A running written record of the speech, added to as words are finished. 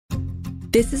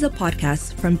This is a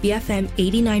podcast from BFM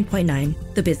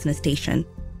 89.9, the business station.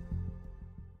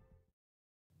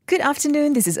 Good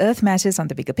afternoon, this is Earth Matters on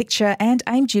the Bigger Picture, and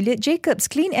I'm Juliet Jacobs.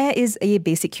 Clean air is a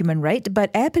basic human right,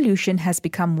 but air pollution has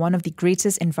become one of the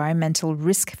greatest environmental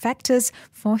risk factors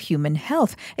for human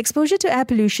health. Exposure to air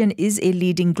pollution is a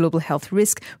leading global health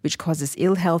risk, which causes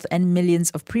ill health and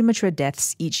millions of premature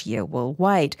deaths each year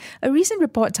worldwide. A recent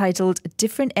report titled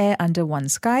Different Air Under One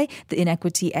Sky, The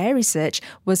Inequity Air Research,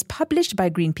 was published by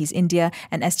Greenpeace India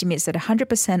and estimates that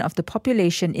 100% of the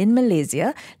population in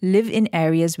Malaysia live in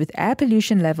areas with air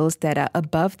pollution levels that are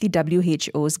above the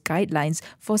WHO's guidelines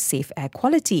for safe air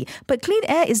quality. But clean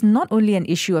air is not only an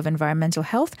issue of environmental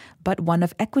health, but one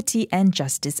of equity and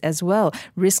justice as well.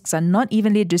 Risks are not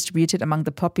evenly distributed among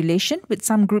the population, with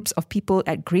some groups of people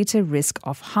at greater risk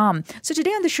of harm. So today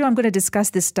on the show, I'm going to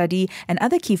discuss this study and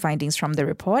other key findings from the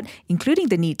report, including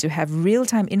the need to have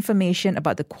real-time information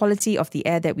about the quality of the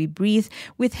air that we breathe,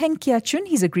 with Heng Kia Chun,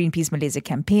 he's a Greenpeace Malaysia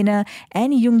campaigner,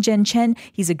 and Yung Jen Chen,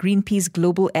 he's a Greenpeace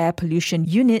Global Air Pollution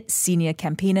Unit senior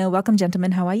campaigner. Welcome,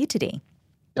 gentlemen. How are you today?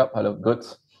 Yep, hello, good.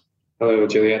 Hello,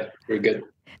 Juliet. Very good.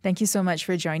 Thank you so much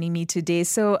for joining me today.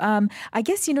 So I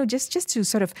guess, just to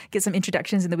sort of get some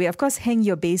introductions in the way, of course, Heng,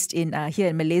 you're based in here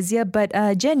in Malaysia, but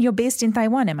Jen, you're based in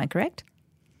Taiwan, am I correct?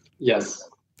 Yes.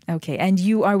 Okay, and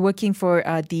you are working for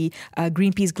the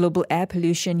Greenpeace Global Air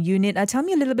Pollution Unit. Tell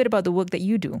me a little bit about the work that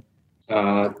you do.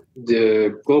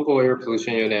 The Global Air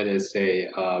Pollution Unit is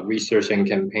a research and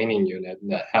campaigning unit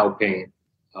that helping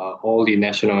all the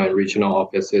national and regional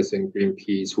offices in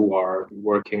Greenpeace who are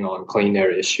working on clean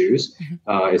air issues,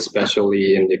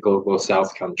 especially in the global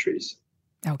south countries.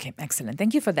 Okay, excellent.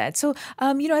 Thank you for that. So,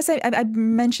 as I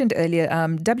mentioned earlier,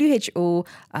 WHO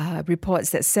reports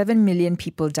that 7 million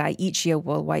people die each year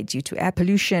worldwide due to air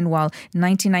pollution, while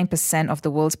 99% of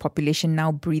the world's population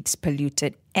now breathes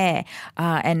polluted air.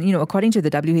 And according to the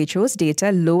WHO's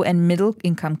data, low and middle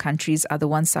income countries are the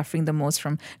ones suffering the most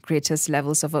from greatest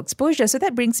levels of exposure. So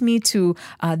that brings me to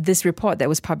this report that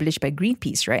was published by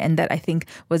Greenpeace, right? And that I think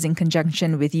was in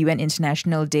conjunction with UN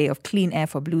International Day of Clean Air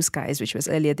for Blue Skies, which was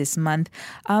earlier this month.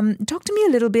 Talk to me a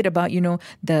little bit about,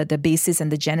 the basis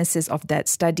and the genesis of that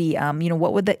study.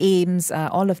 What were the aims,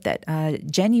 all of that.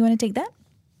 Jen, you want to take that?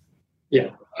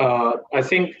 Yeah, I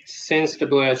think since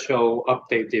WHO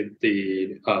updated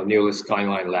the newest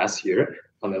guideline last year,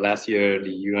 the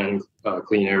UN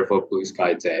Clean Air for Blue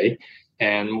Sky Day,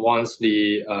 and once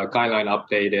the guideline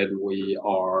updated, we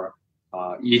are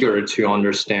eager to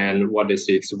understand what is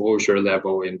the exposure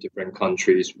level in different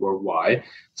countries worldwide.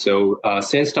 So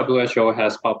since WHO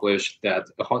has published that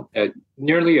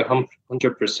nearly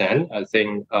 100%, I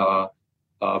think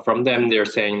from them, they're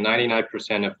saying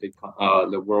 99%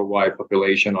 of the worldwide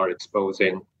population are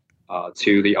exposing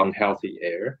to the unhealthy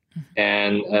air.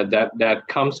 And that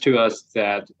comes to us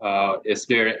that is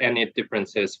there any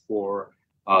differences for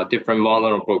different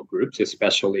vulnerable groups,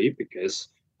 especially because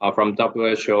from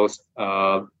WHO's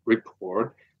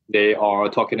report, they are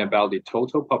talking about the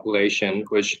total population,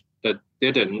 which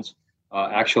didn't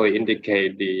actually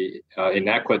indicate the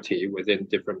inequity within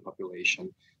different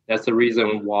populations. That's the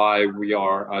reason why we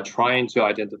are trying to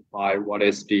identify what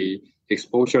is the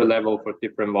exposure level for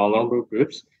different vulnerable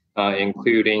groups,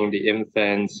 including the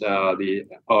infants, the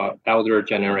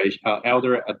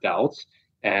elder adults,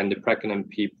 and the pregnant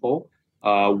people.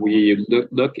 We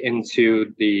look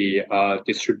into the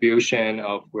distribution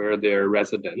of where they're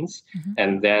residents,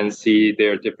 and then see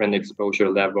their different exposure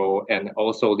level and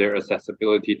also their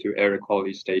accessibility to air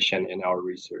quality station in our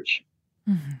research.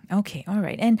 Okay, all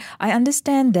right. And I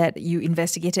understand that you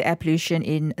investigated air pollution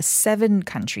in 7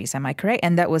 countries, am I correct?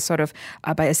 And that was sort of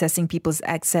by assessing people's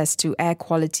access to air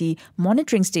quality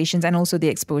monitoring stations and also the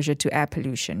exposure to air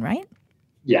pollution, right?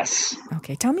 Yes.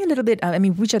 Okay, tell me a little bit,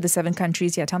 which are the 7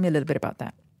 countries? Yeah, tell me a little bit about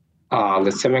that.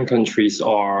 The 7 countries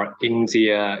are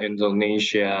India,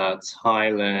 Indonesia,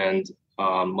 Thailand,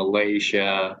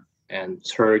 Malaysia, and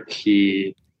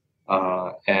Turkey,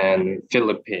 and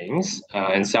Philippines,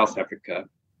 and South Africa.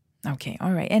 Okay,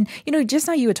 all right. And, just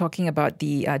now you were talking about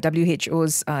the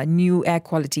WHO's new air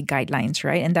quality guidelines,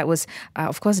 right? And that was,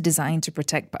 of course, designed to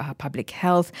protect public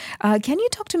health. Can you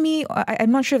talk to me,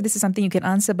 I'm not sure if this is something you can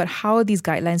answer, but how these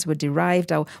guidelines were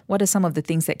derived, or what are some of the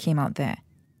things that came out there?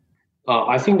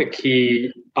 I think the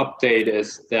key update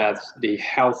is that the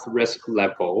health risk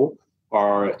level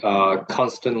are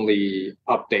constantly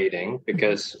updating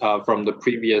because from the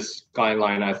previous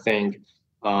guideline, I think,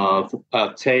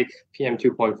 take PM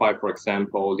 2.5, for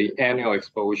example, the annual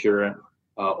exposure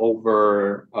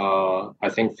over, I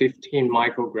think, 15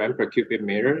 microgram per cubic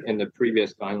meter in the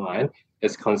previous guideline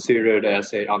is considered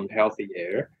as an unhealthy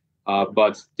air.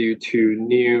 But due to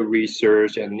new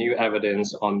research and new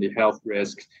evidence on the health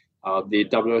risks, the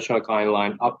WHO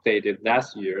guideline updated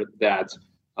last year that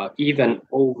even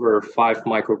over 5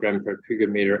 microgram per cubic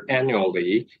meter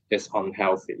annually is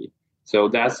unhealthy. So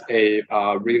that's a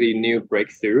really new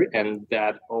breakthrough, and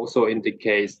that also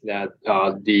indicates that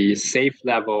the safe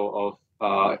level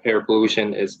of air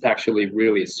pollution is actually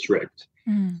really strict.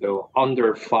 So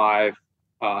under 5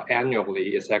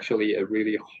 annually is actually a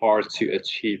really hard to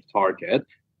achieve target,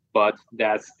 but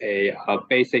that's a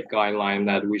basic guideline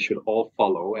that we should all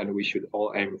follow and we should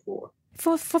all aim for.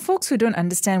 For folks who don't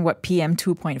understand what PM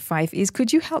 2.5 is,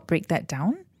 could you help break that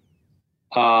down?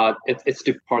 It's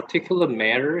the particulate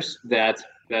matters that's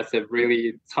a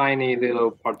really tiny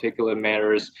little particulate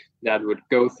matters that would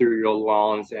go through your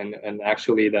lungs and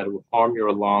actually that would harm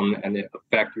your lung and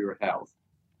affect your health.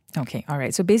 Okay, all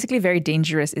right. So basically very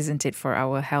dangerous, isn't it, for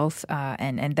our health?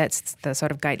 And that's the sort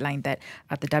of guideline that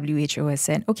the WHO has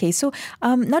set. Okay, so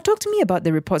now talk to me about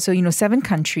the report. So, 7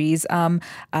 countries. I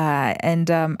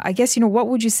guess, what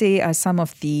would you say are some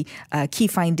of the key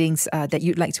findings that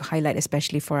you'd like to highlight,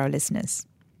 especially for our listeners?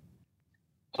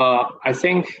 I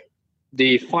think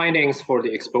the findings for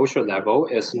the exposure level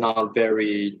is not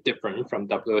very different from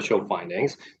WHO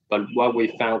findings. But what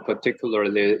we found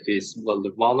particularly is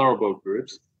the vulnerable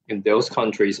groups in those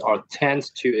countries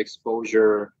tend to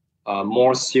exposure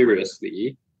more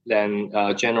seriously than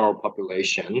general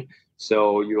population.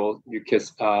 So you can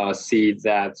see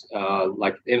that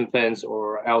like infants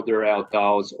or elder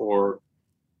adults or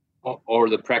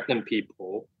the pregnant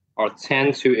people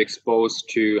tend to expose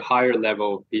to higher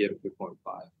level of PM 2.5.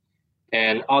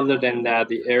 And other than that,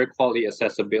 the air quality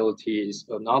accessibility is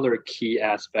another key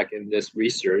aspect in this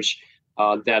research.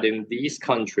 That in these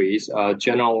countries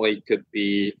generally could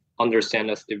be understand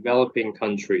as developing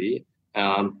country.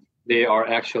 They are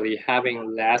actually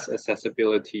having less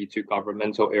accessibility to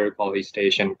governmental air quality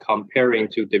station comparing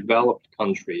to developed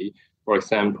country. For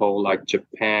example, like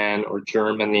Japan or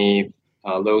Germany,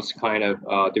 those kind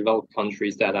of developed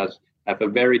countries that have a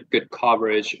very good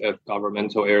coverage of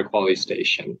governmental air quality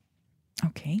station.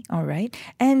 Okay, all right.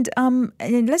 And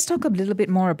let's talk a little bit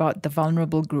more about the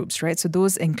vulnerable groups, right? So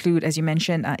those include, as you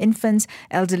mentioned, infants,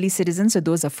 elderly citizens. So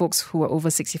those are folks who are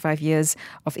over 65 years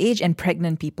of age and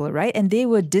pregnant people, right? And they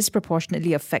were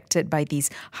disproportionately affected by these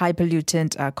high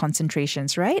pollutant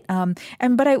concentrations, right?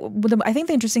 But I think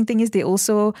the interesting thing is they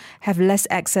also have less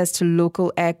access to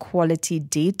local air quality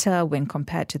data when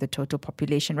compared to the total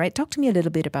population, right? Talk to me a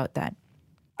little bit about that.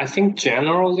 I think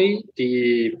generally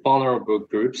the vulnerable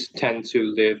groups tend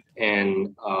to live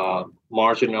in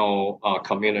marginal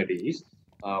communities,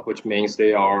 which means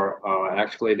they are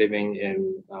actually living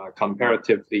in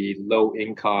comparatively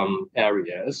low-income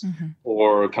areas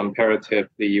or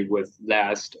comparatively with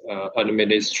less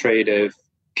administrative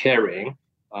caring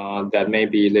that may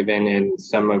be living in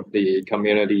some of the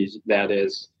communities that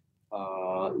is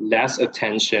less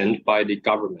attention by the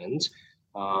government.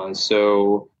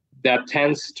 So that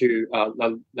tends to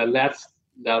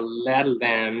let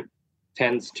them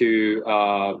tends to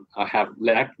have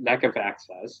lack of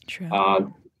access,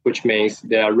 which means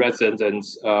their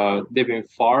residents living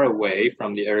far away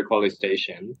from the air quality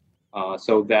station,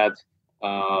 so that,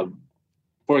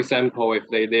 for example, if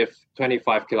they live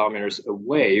 25 kilometers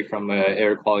away from an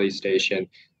air quality station,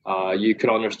 you could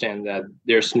understand that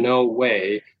there's no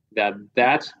way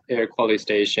that air quality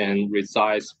station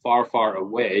resides far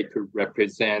away could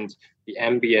represent the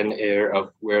ambient air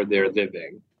of where they're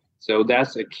living. So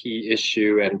that's a key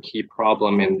issue and key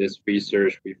problem in this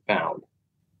research we found.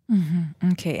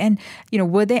 Okay. And,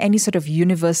 were there any sort of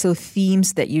universal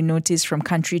themes that you noticed from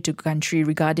country to country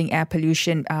regarding air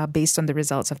pollution based on the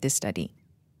results of this study?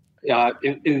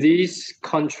 In these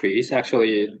countries,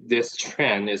 actually, this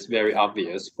trend is very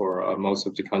obvious for most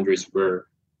of the countries we're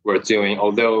doing,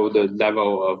 although the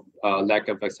level of lack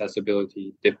of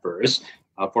accessibility differs.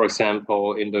 For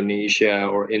example, Indonesia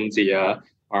or India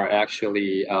are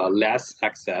actually less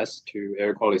access to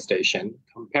air quality station.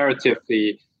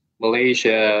 Comparatively,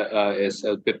 Malaysia is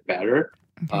a bit better,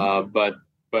 but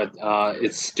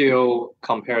it's still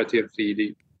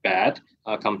comparatively bad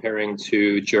comparing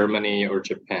to Germany or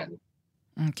Japan.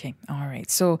 Okay, all right.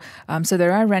 So,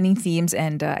 there are running themes,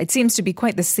 and it seems to be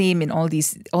quite the same in all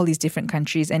these different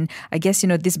countries. And I guess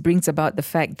this brings about the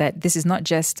fact that this is not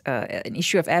just an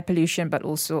issue of air pollution, but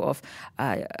also of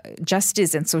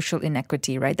justice and social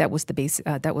inequity, right? That was the base.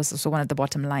 That was also one of the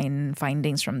bottom line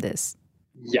findings from this.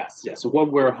 Yes.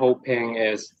 What we're hoping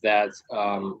is that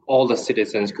all the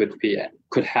citizens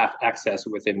could have access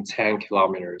within 10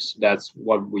 kilometers. That's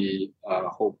what we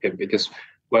hoping, because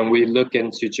when we look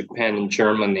into Japan and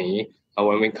Germany,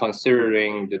 when we're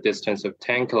considering the distance of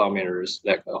 10 kilometers,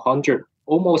 like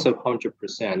almost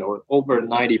 100% or over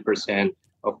 90%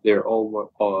 of their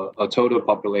total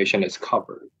population is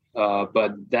covered.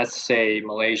 But let's say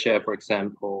Malaysia, for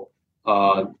example,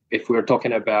 if we're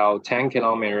talking about 10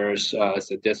 kilometers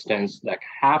as a distance, like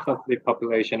half of the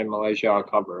population in Malaysia are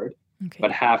covered,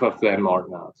 but half of them are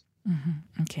not.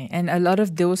 Mm-hmm. Okay, and a lot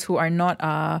of those who are not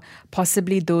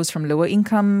possibly those from lower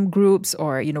income groups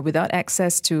or without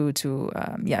access to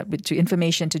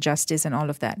information, to justice, and all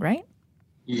of that, right?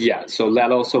 Yeah, so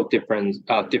that also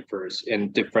differs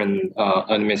in different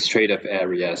administrative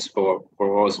areas. For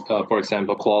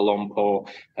example, Kuala Lumpur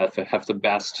have the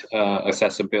best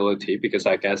accessibility because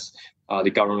I guess the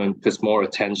government puts more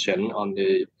attention on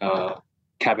the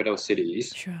capital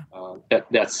cities. Sure.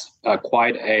 That's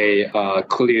quite a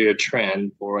clear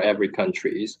trend for every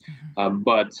country. Mm-hmm.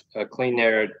 But clean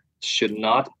air should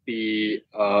not be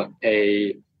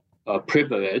a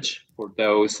privilege for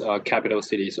those capital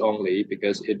cities only,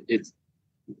 because it's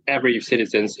every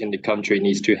citizens in the country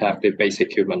needs to have the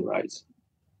basic human rights.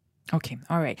 Okay,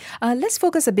 all right. Let's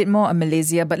focus a bit more on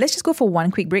Malaysia, but let's just go for one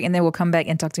quick break and then we'll come back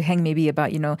and talk to Heng maybe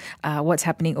about, what's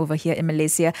happening over here in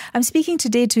Malaysia. I'm speaking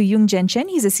today to Yung Jen Chen.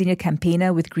 He's a senior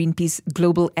campaigner with Greenpeace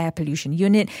Global Air Pollution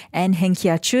Unit, and Heng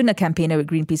Kia Chun, a campaigner with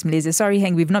Greenpeace Malaysia. Sorry,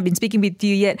 Heng, we've not been speaking with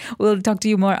you yet. We'll talk to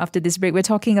you more after this break. We're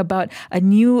talking about a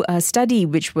new study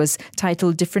which was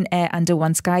titled Different Air Under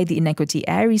One Sky, the Inequity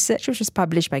Air Research, which was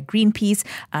published by Greenpeace.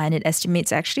 And it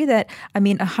estimates actually that,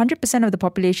 100% of the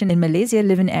population in Malaysia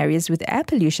live in areas with air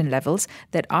pollution levels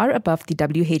that are above the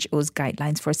WHO's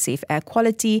guidelines for safe air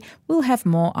quality. We'll have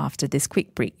more after this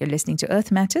quick break. You're listening to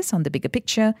Earth Matters on The Bigger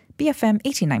Picture, BFM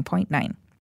 89.9.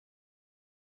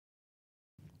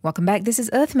 Welcome back. This is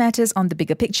Earth Matters on The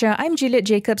Bigger Picture. I'm Juliet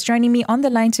Jacobs. Joining me on the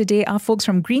line today are folks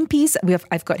from Greenpeace.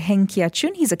 I've got Heng Kia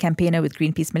Chun. He's a campaigner with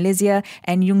Greenpeace Malaysia,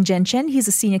 and Yung Jen Chen. He's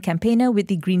a senior campaigner with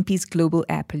the Greenpeace Global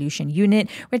Air Pollution Unit.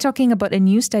 We're talking about a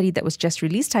new study that was just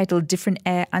released titled Different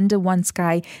Air Under One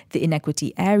Sky, the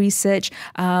Inequity Air Research.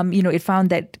 It found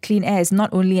that clean air is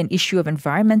not only an issue of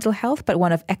environmental health, but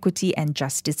one of equity and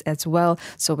justice as well.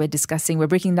 So we're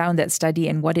breaking down that study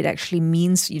and what it actually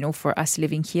means, for us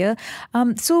living here.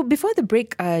 So before the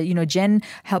break, Jen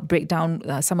helped break down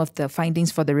some of the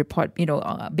findings for the report,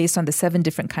 based on the 7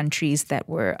 different countries that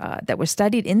were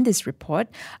studied in this report.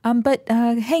 But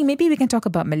Heng, maybe we can talk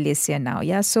about Malaysia now.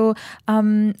 Yeah. So,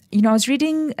 I was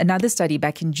reading another study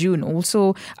back in June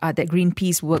also that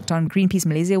Greenpeace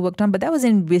Malaysia worked on, but that was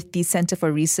with the Centre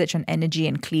for Research on Energy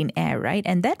and Clean Air, right?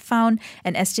 And that found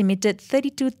an estimated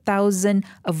 32,000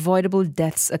 avoidable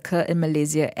deaths occur in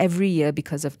Malaysia every year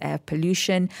because of air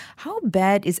pollution. How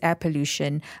bad is air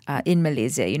pollution in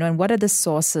Malaysia? And what are the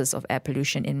sources of air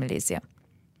pollution in Malaysia?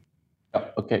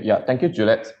 Thank you,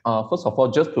 Juliet. First of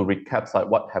all, just to recap,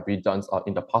 what have we done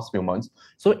in the past few months?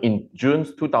 So in June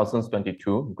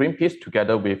 2022, Greenpeace,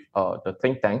 together with the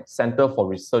think tank Centre for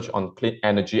Research on Clean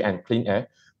Energy and Clean Air,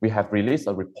 we have released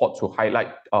a report to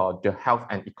highlight the health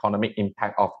and economic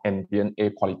impact of ambient air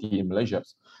quality in Malaysia.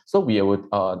 So we would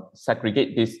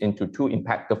segregate this into 2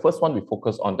 impacts. The first one, we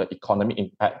focus on the economic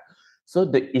impact. So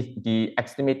the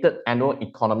estimated annual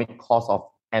economic cost of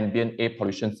ambient air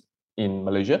pollution in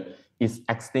Malaysia is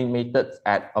estimated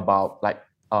at about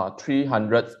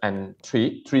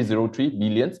 303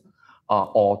 billion,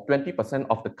 or 20%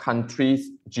 of the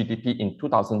country's GDP in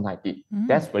 2019.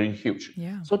 That's very huge.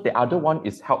 Yeah. So the other one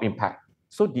is health impact.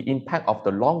 So the impact of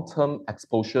the long-term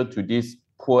exposure to this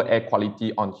poor air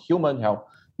quality on human health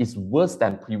is worse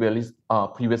than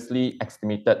previously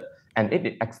estimated. And it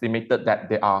is estimated that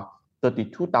there are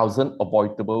 32,000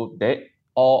 avoidable deaths,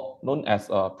 or known as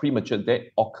premature death,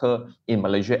 occur in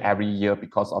Malaysia every year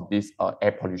because of these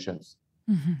air pollutions.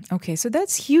 Mm-hmm. Okay, so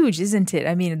that's huge, isn't it?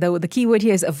 I mean, the key word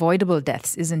here is avoidable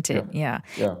deaths, isn't it? Yeah.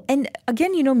 And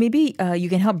again, maybe you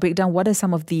can help break down what are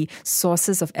some of the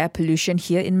sources of air pollution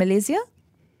here in Malaysia?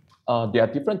 There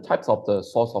are different types of the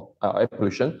source of air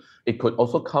pollution. It could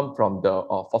also come from the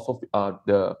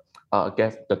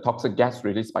the toxic gas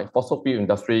released by fossil fuel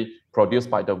industry, produced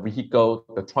by the vehicle,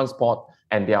 the transport,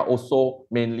 and they are also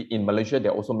mainly in Malaysia. They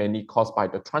are also mainly caused by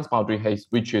the transboundary haze,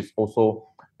 which is also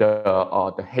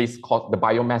the haze caused, the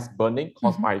biomass burning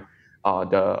caused by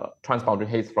the transboundary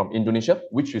haze from Indonesia,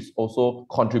 which is also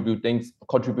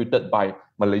contributed by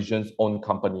Malaysians' own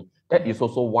company. That is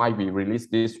also why we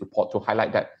released this report, to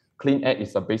highlight that clean air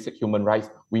is a basic human right.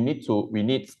 We need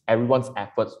everyone's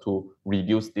efforts to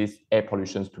reduce these air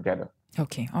pollutions together.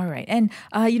 Okay, all right. And,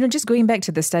 just going back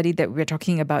to the study that we're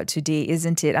talking about today,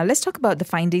 isn't it? Let's talk about the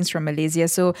findings from Malaysia.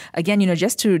 So again,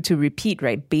 just to repeat,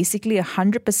 right, basically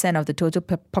 100% of the total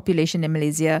population in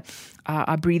Malaysia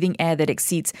are breathing air that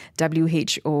exceeds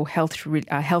WHO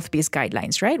health-based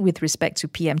guidelines, right, with respect to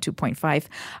PM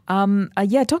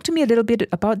 2.5. Talk to me a little bit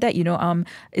about that.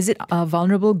 Is it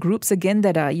vulnerable groups, again,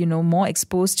 that are, more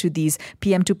exposed to these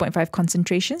PM 2.5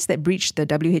 concentrations that breach the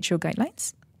WHO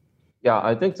guidelines? Yeah,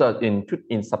 I think that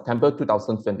in September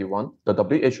 2021, the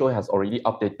WHO has already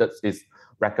updated its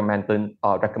recommended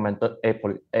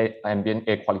ambient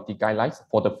air quality guidelines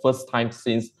for the first time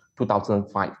since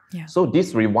 2005. Yeah. So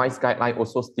this revised guideline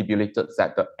also stipulated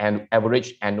that the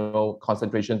average annual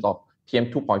concentrations of PM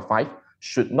 2.5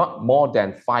 should not more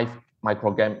than 5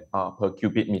 microgram per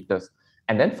cubic meters.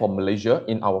 And then for Malaysia,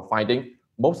 in our finding,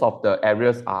 most of the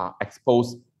areas are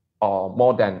exposed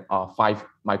more than 5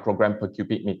 microgram per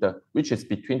cubic meter, which is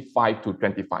between 5 to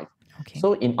 25. Okay.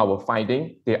 So in our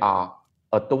finding, there are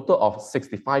a total of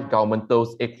 65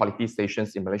 governmental air quality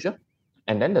stations in Malaysia.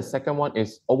 And then the second one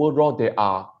is overall, there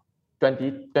are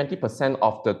 20%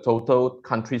 of the total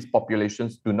country's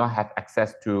populations do not have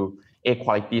access to air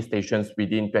quality stations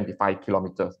within 25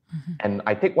 kilometers. Mm-hmm. And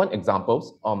I take one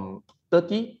example,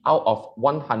 30 out of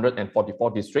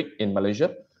 144 districts in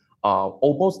Malaysia,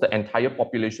 almost the entire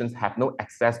populations have no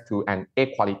access to an air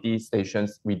quality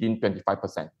stations within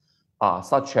 25%,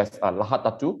 such as Lahad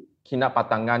Datu,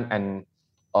 Kinabatangan, and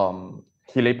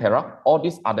Hilay Perak. All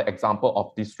these are the example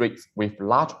of districts with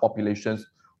large populations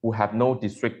who have no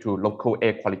district to local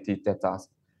air quality data.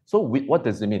 So what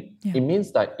does it mean? Yeah. It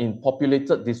means that in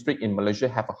populated district in Malaysia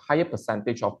have a higher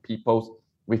percentage of people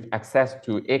with access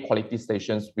to air quality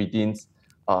stations within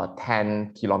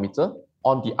 10 kilometers.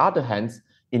 On the other hand,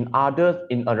 in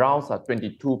around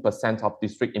 22% of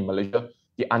district in Malaysia,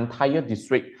 the entire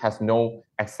district has no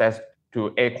access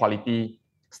to air quality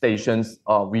stations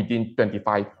within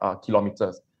 25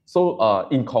 kilometers. So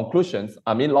in conclusions,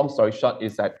 long story short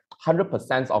is that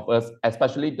 100% of us,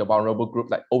 especially the vulnerable group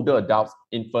like older adults,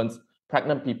 infants,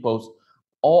 pregnant people,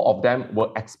 all of them were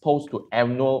exposed to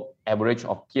annual average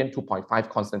of PM 2.5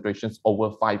 concentrations over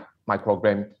 5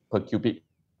 microgram per cubic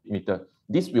meter.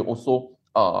 This will also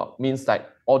means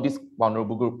that all these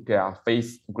vulnerable groups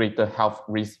face greater health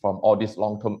risks from all this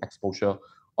long-term exposure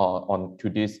to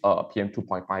these PM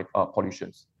 2.5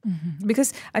 pollutions. Mm-hmm.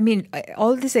 Because,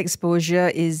 all this exposure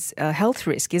is a health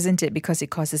risk, isn't it? Because it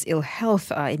causes ill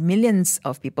health in millions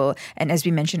of people. And as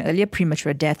we mentioned earlier,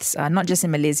 premature deaths, not just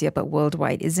in Malaysia, but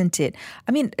worldwide, isn't it?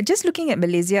 Just looking at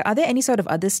Malaysia, are there any sort of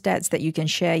other stats that you can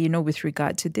share, with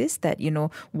regard to this, that,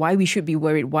 why we should be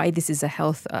worried, why this is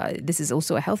this is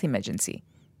also a health emergency?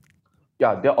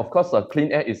 Yeah, of course,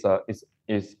 clean air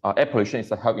air pollution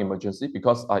is a health emergency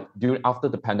because after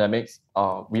the pandemics,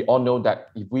 we all know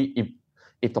that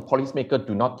if the policymakers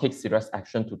do not take serious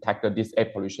action to tackle these air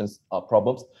pollution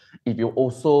problems, it will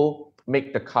also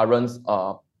make the current,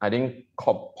 COVID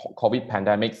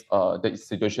pandemics, the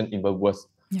situation even worse.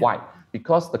 Yeah. Why?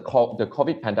 Because the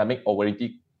COVID pandemic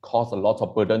already caused a lot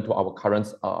of burden to our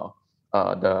current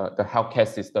the healthcare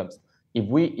systems.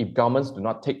 If governments do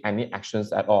not take any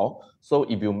actions at all, so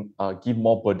it will give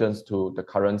more burdens to the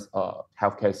current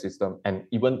healthcare system and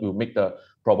even will make the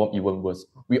problem even worse.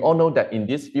 We all know that in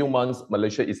these few months,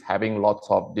 Malaysia is having lots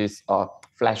of this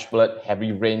flash flood,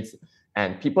 heavy rains,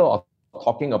 and people are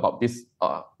talking about this,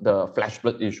 the flash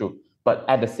flood issue. But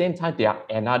at the same time, there are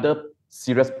another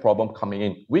serious problem coming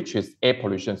in, which is air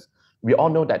pollution. We all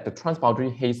know that the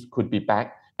transboundary haze could be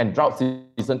back and drought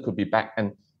season could be back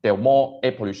and there are more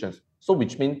air pollution. So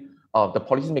which means the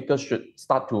policymakers should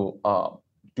start to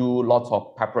do lots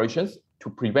of preparations to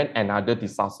prevent another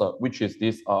disaster, which is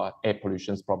this air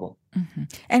pollution problem. Mm-hmm.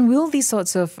 And will these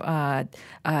sorts of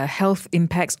health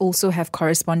impacts also have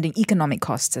corresponding economic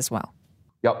costs as well?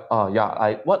 Yep.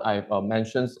 What I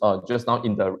mentioned just now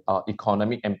in the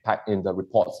economic impact in the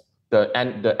reports,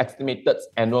 the estimated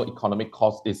annual economic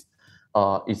cost is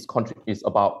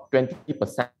about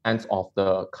 20% of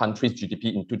the country's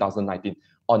GDP in 2019.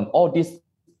 On all these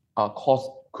costs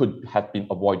could have been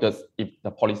avoided if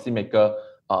the policymaker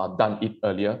done it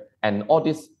earlier. And all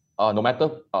this, no matter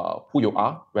who you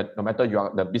are, no matter you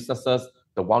are the businesses,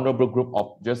 the vulnerable group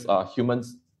of just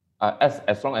humans,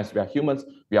 as long as we are humans,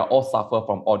 we are all suffer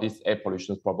from all these air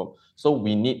pollution problems. So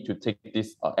we need to take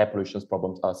this air pollution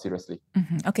problems seriously.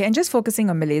 Mm-hmm. Okay, and just focusing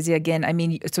on Malaysia again,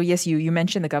 so yes, you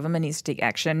mentioned the government needs to take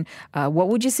action. What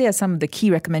would you say are some of the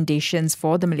key recommendations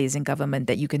for the Malaysian government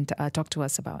that you can talk to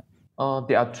us about?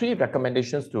 There are 3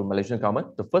 recommendations to Malaysian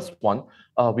government. The first one,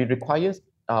 we require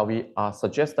we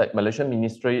suggest that Malaysian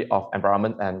Ministry of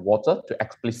Environment and Water to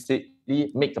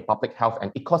explicitly make the public health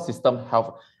and ecosystem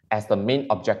health as the main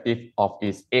objective of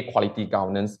its air quality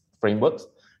governance frameworks.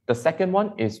 The second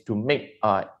one is to make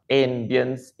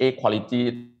Ambience air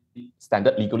quality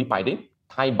standard legally binding,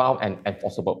 time-bound and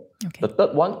enforceable. Okay. The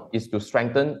third one is to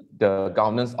strengthen the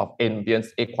governance of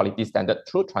Ambience air quality standard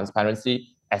through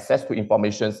transparency, access to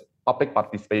information, public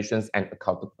participations, and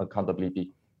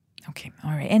accountability. Okay,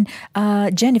 all right. And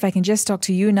Jen, if I can just talk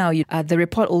to you now, the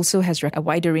report also has a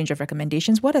wider range of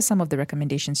recommendations. What are some of the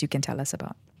recommendations you can tell us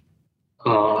about?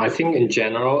 I think in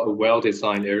general, a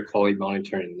well-designed air quality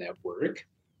monitoring network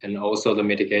and also the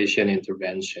mitigation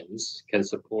interventions can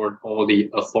support all the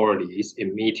authorities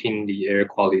in meeting the air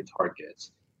quality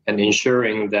targets and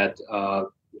ensuring that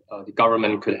the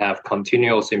government could have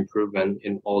continuous improvement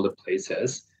in all the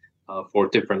places for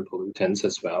different pollutants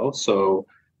as well. So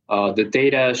the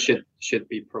data should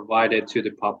be provided to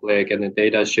the public, and the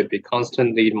data should be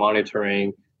constantly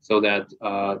monitoring so that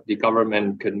the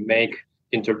government could make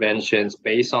interventions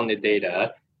based on the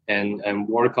data and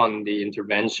work on the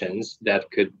interventions that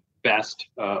could best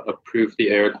improve the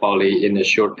air quality in a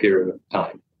short period of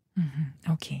time.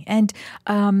 Mm-hmm. Okay. And,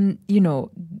 I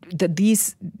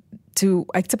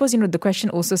suppose, the question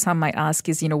also some might ask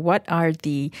is, what are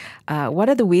the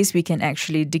ways we can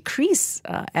actually decrease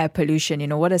air pollution?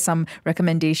 What are some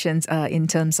recommendations in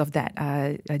terms of that?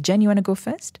 Jen, you want to go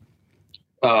first?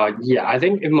 I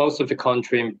think in most of the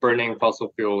country, burning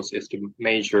fossil fuels is the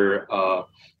major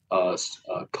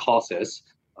causes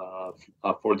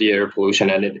for the air pollution,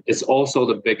 and it is also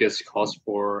the biggest cause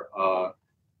for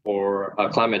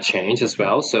climate change as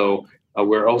well. So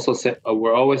we're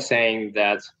always saying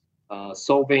that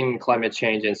solving climate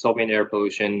change and solving air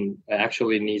pollution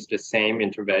actually needs the same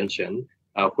intervention,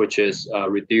 which is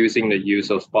reducing the use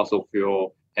of fossil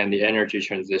fuel and the energy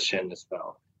transition as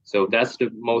well. So that's the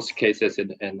most cases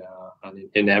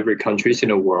in every countries in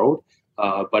the world.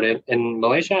 But in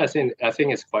Malaysia, I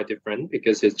think it's quite different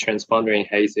because it's transpondering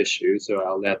haze issue. So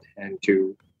I'll let Heng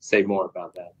to say more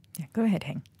about that. Yeah, go ahead,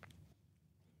 Heng.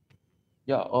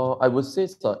 Yeah, I would say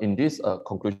in these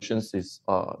conclusions is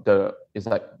the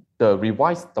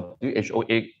revised WHO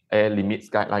air limits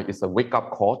guideline is a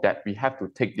wake-up call that we have to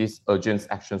take these urgent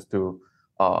actions to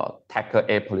tackle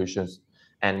air pollution.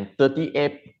 And dirty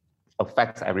air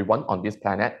affects everyone on this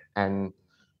planet, and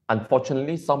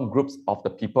unfortunately, some groups of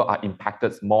the people are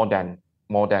impacted more than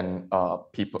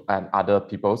people and other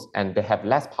peoples, and they have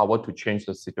less power to change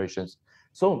the situations.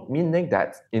 So, meaning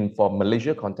that for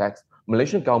Malaysia context,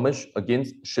 Malaysian government again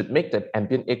should make the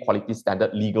ambient air quality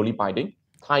standard legally binding,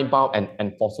 time-bound and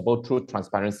enforceable through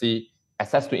transparency,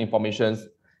 access to information,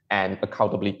 and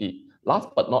accountability. Last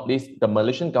but not least, the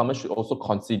Malaysian government should also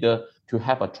consider to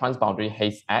have a Transboundary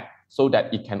Haze Act so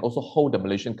that it can also hold the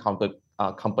Malaysian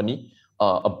company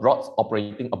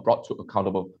operating abroad to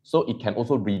accountable, so it can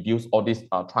also reduce all these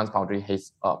transboundary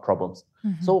haze problems.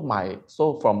 Mm-hmm.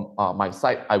 So from my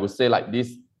side, I would say like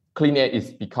this clean air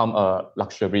is become a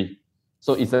luxury.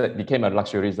 So it became a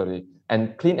luxury already.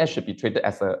 And clean air should be treated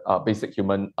as a basic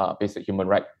human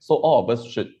right. So all of us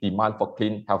should demand for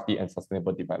clean, healthy, and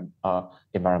sustainable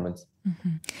environments.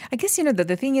 Mm-hmm. I guess,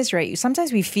 the thing is, right,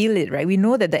 sometimes we feel it, right? We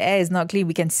know that the air is not clean.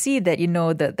 We can see that,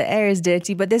 the air is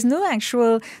dirty, but there's no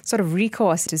actual sort of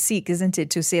recourse to seek, isn't it?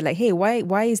 To say like, hey,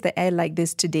 why is the air like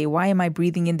this today? Why am I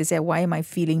breathing in this air? Why am I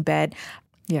feeling bad?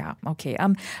 Yeah. Okay.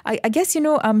 I guess,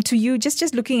 to you,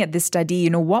 just looking at this study,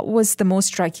 what was the most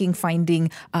striking finding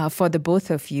for the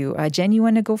both of you? Jen, you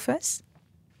want to go first?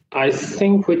 I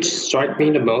think which struck me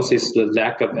the most is the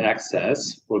lack of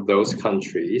access for those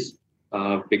countries,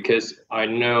 because I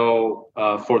know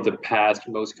for the past,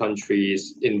 most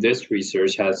countries in this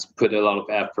research has put a lot of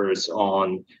efforts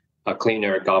on clean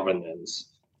air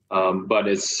governance. But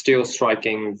it's still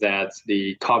striking that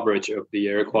the coverage of the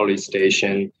air quality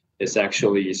station is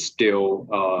actually still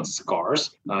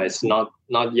scarce. It's not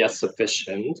yet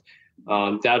sufficient.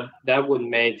 That would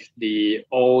make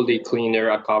all the clean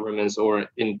air governments or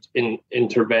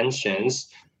interventions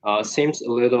seems a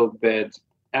little bit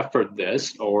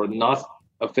effortless or not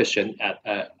efficient at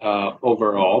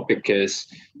overall, because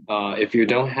if you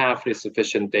don't have the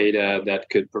sufficient data that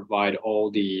could provide all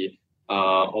the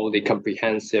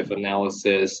comprehensive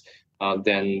analysis,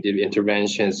 then the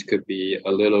interventions could be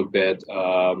a little bit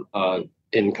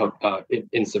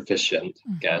insufficient,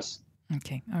 I guess.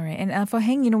 Okay, all right. And for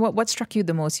Heng, what struck you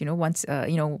the most, once,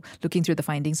 looking through the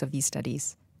findings of these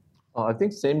studies? I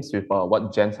think same with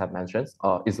what Jen had mentioned,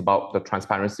 is about the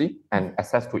transparency and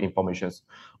access to information.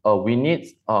 We need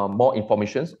more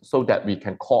information so that we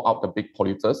can call out the big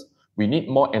polluters. we need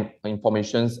more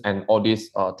information and all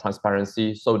this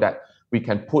transparency so that we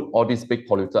can put all these big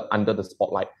polluters under the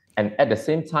spotlight. And at the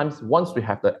same time, once we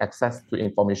have the access to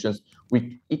information,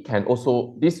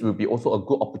 this will be also a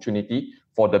good opportunity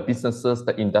for the businesses,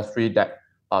 the industry, that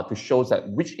to show that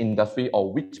which industry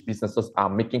or which businesses are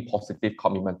making positive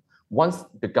commitment. Once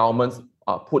the governments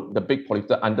put the big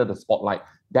polluter under the spotlight,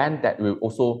 then that will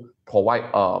also provide,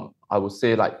 I would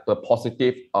say, like the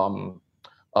positive, the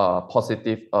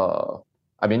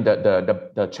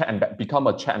check and become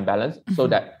a check and balance, so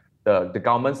that the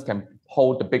governments can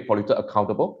hold the big polluter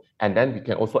accountable, and then we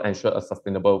can also ensure a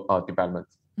sustainable development.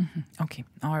 Okay.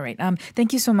 All right.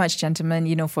 Thank you so much,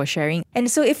 gentlemen, for sharing. And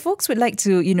so if folks would like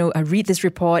to, read this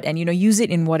report and, use it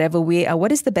in whatever way,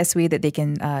 what is the best way that they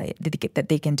can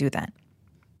do that?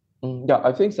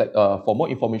 I think that for more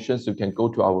information, you can go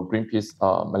to our Greenpeace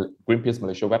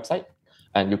Malaysia website,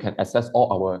 and you can access all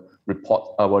our reports,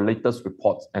 our latest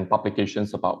reports and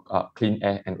publications about clean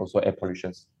air and also air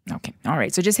pollution. Okay. All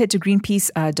right. So just head to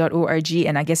greenpeace.org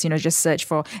and I guess, just search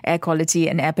for air quality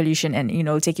and air pollution and,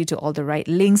 it'll take you to all the right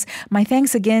links. My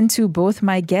thanks again to both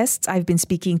my guests. I've been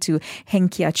speaking to Heng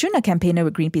Kia Chun, a campaigner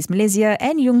with Greenpeace Malaysia,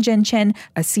 and Yung Jen Chen,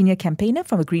 a senior campaigner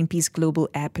from a Greenpeace Global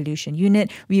Air Pollution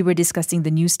Unit. We were discussing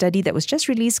the new study that was just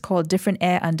released called Different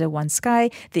Air Under One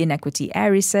Sky, the Inequity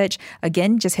Air Research.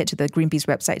 Again, just head to the Greenpeace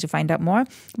website to find out more.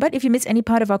 But if you missed any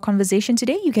part of our conversation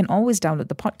today, you can always download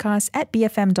the podcast at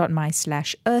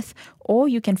bfm.my/earth, or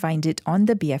you can find it on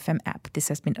the BFM app. This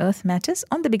has been Earth Matters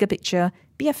on The Bigger Picture,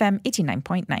 BFM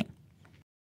 89.9.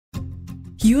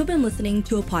 You have been listening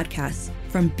to a podcast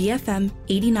from BFM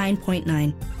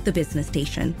 89.9, the business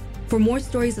station. For more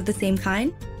stories of the same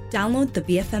kind, download the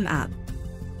BFM app.